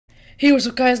Hey, what's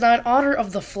up guys, now in honor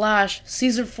of The Flash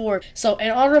Season 4, so in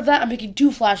honor of that, I'm making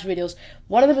two Flash videos.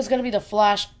 One of them is going to be the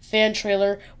Flash fan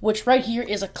trailer, which right here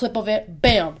is a clip of it,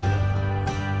 bam!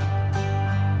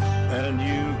 And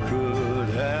you could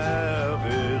have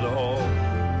it all.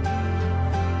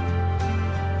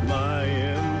 My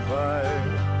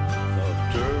empire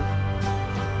of dirt.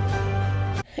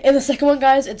 And the second one,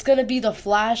 guys, it's going to be the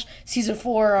Flash Season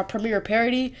 4 premiere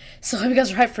parody, so I hope you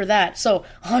guys are hyped for that. So,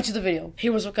 on to the video. Hey,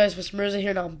 what's up guys, MisterMirza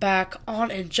here, and I'm back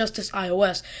on Injustice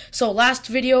iOS. So, last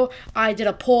video, I did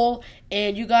a poll,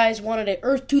 and you guys wanted an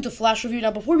Earth 2 The Flash review.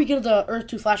 Now, before we get into the Earth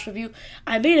 2 Flash review,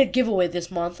 I made a giveaway this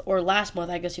month, or last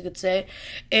month, I guess you could say,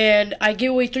 and I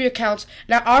gave away 3 accounts.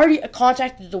 Now, I already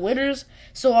contacted the winners,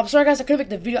 so I'm sorry guys, I couldn't make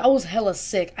the video. I was hella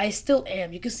sick. I still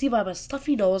am. You can see by my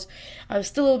stuffy nose, I'm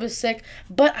still a little bit sick,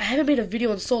 but I haven't made a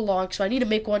video in so long, so I need to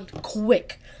make one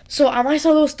quick. So I might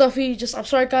sound a little stuffy, I'm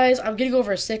sorry guys, I'm getting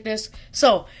over a sickness.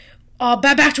 So,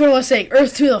 back to what I was saying,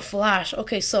 Earth 2 The Flash.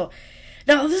 Okay, so,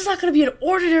 now this is not going to be an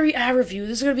ordinary ad review,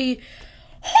 this is going to be,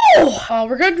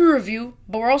 we're going to do a review,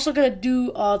 but we're also going to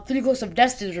do 3 Ghosts of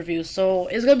Destiny's review, so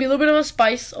it's going to be a little bit of a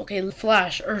spice. Okay,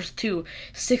 Flash, Earth 2,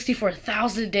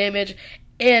 64,000 damage,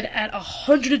 and at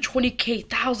 120k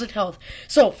thousand health.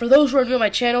 So, for those who are new on my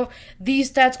channel,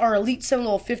 these stats are Elite 7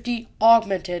 level 50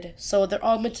 augmented. So, they're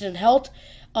augmented in health,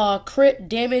 crit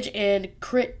damage, and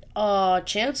crit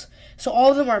chance. So, all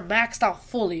of them are maxed out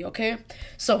fully, okay?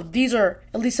 So, these are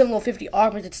Elite 7 level 50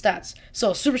 augmented stats.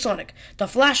 So, Supersonic. The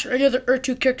Flash or any other Earth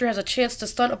 2 character has a chance to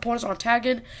stun opponents on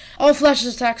tagging. All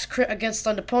Flash's attacks crit against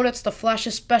stunned opponents. The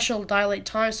Flash's special dilate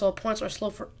time, so opponents are slow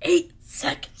for 8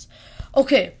 seconds.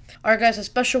 Okay, alright guys, a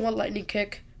special one lightning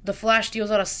kick. The Flash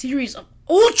deals out a series of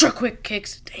ultra quick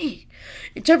kicks. Dang.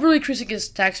 It temporarily increasing his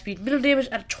attack speed. Minimum damage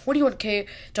at 21k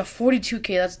to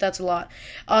 42k. That's a lot.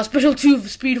 Special 2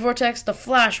 speed vortex. The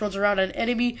Flash runs around an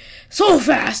enemy so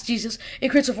fast, Jesus. It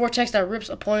creates a vortex that rips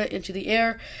opponent into the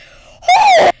air.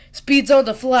 Speed zone.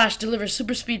 The Flash delivers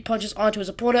super speed punches onto his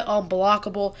opponent,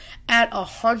 unblockable at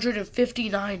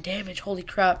 159 damage. Holy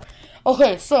crap.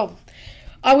 Okay, so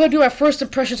I'm going to do my first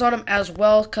impressions on him as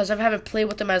well, because I haven't played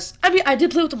with him I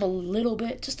did play with him a little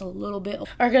bit, just a little bit.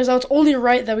 Alright guys, now it's only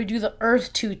right that we do the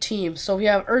Earth 2 team. So we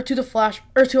have Earth 2 The Flash,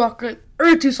 Earth 2 Augmented,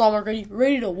 Earth 2 Solomon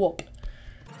ready to whoop.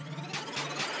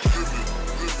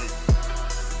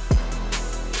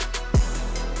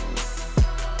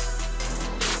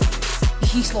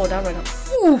 He's slowing down right now.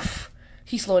 Oof!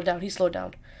 He's slowing down,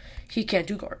 He can't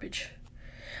do garbage.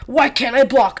 Why can't I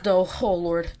block though? Oh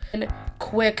lord. And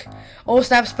quick. Oh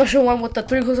snap, special one with the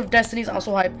 3 Ghosts of Destiny's. I'm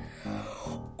so hyped.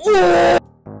 Oh!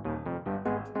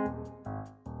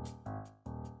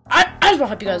 I just want to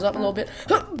hype you guys up a little bit.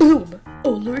 Boom! Oh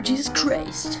lord Jesus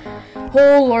Christ.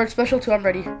 Oh lord, special 2, I'm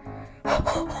ready.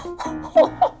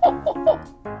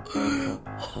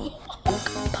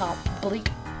 Pop,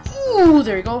 blink. Ooh,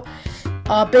 there you go.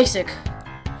 Basic.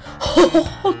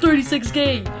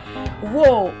 36k.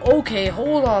 Whoa, okay,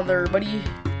 hold on there, buddy.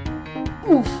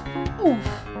 Oof, oof,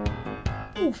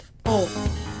 oof, oh.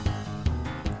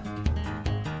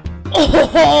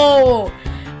 Oh,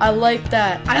 I like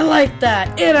that,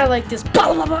 and I like this.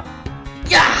 Blah, blah, blah.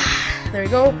 Yeah, there you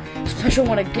go. Special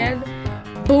one again.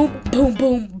 Boom, boom,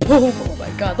 boom, boom. Oh my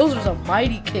god, those are some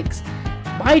mighty kicks.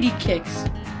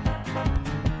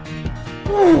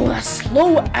 Ooh, that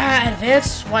slow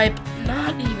advanced swipe,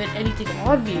 not even anything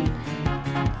on me.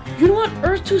 You know what?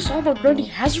 Earth 2 Solomon Grundy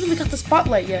hasn't really got the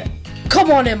spotlight yet.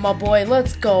 Come on in, my boy.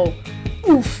 Let's go.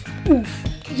 Oof. Oof.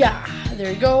 Yeah.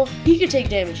 There you go. He can take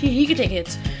damage. He can take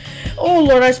hits. Oh,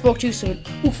 Lord, I spoke too soon.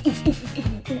 Oof. Oof. Oof. Oof.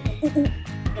 Oof. Oof. Oof.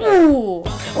 Ooh.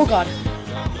 Oh, God.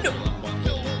 No.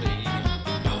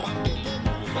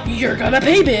 You're gonna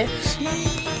pay me.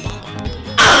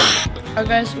 Alright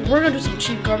guys, we're gonna do some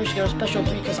cheap garbage to get our special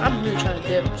 3 because I'm really trying to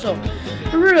dip. So,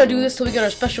 we're gonna do this till we get our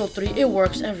special 3. It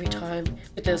works every time.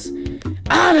 Get this.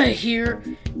 Out of here.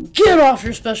 Get off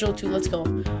your special 2. Let's go.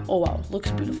 Oh wow, looks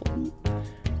beautiful.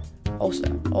 Oh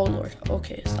snap. Oh lord.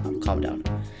 Okay, stop. Calm down.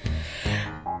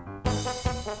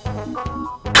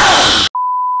 Ah!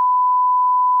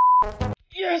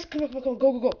 Yes, come on.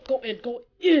 Go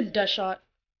in, that shot.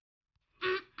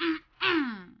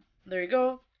 There you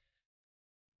go.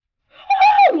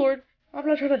 Oh lord, I'm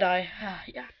not trying to die.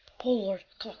 Yeah. Oh lord,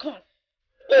 come on.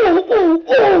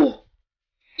 Oh!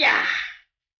 Yeah.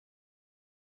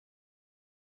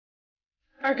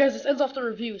 Alright guys, this ends off the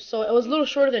review. So it was a little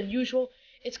shorter than usual.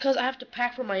 It's because I have to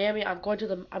pack for Miami. I'm going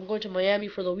to Miami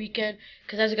for the weekend.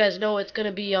 Because as you guys know, it's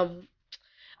gonna be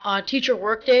teacher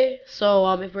work day.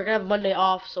 So if we're gonna have Monday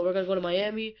off, so we're gonna go to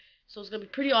Miami. So it's gonna be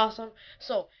pretty awesome.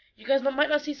 So you guys might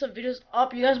not see some videos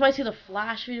up. You guys might see the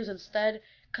Flash videos instead.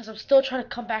 because I'm still trying to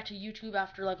come back to YouTube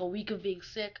after like a week of being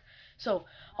sick. So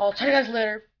I'll talk to you guys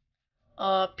later.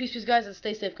 Peace, guys, and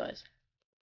stay safe, guys.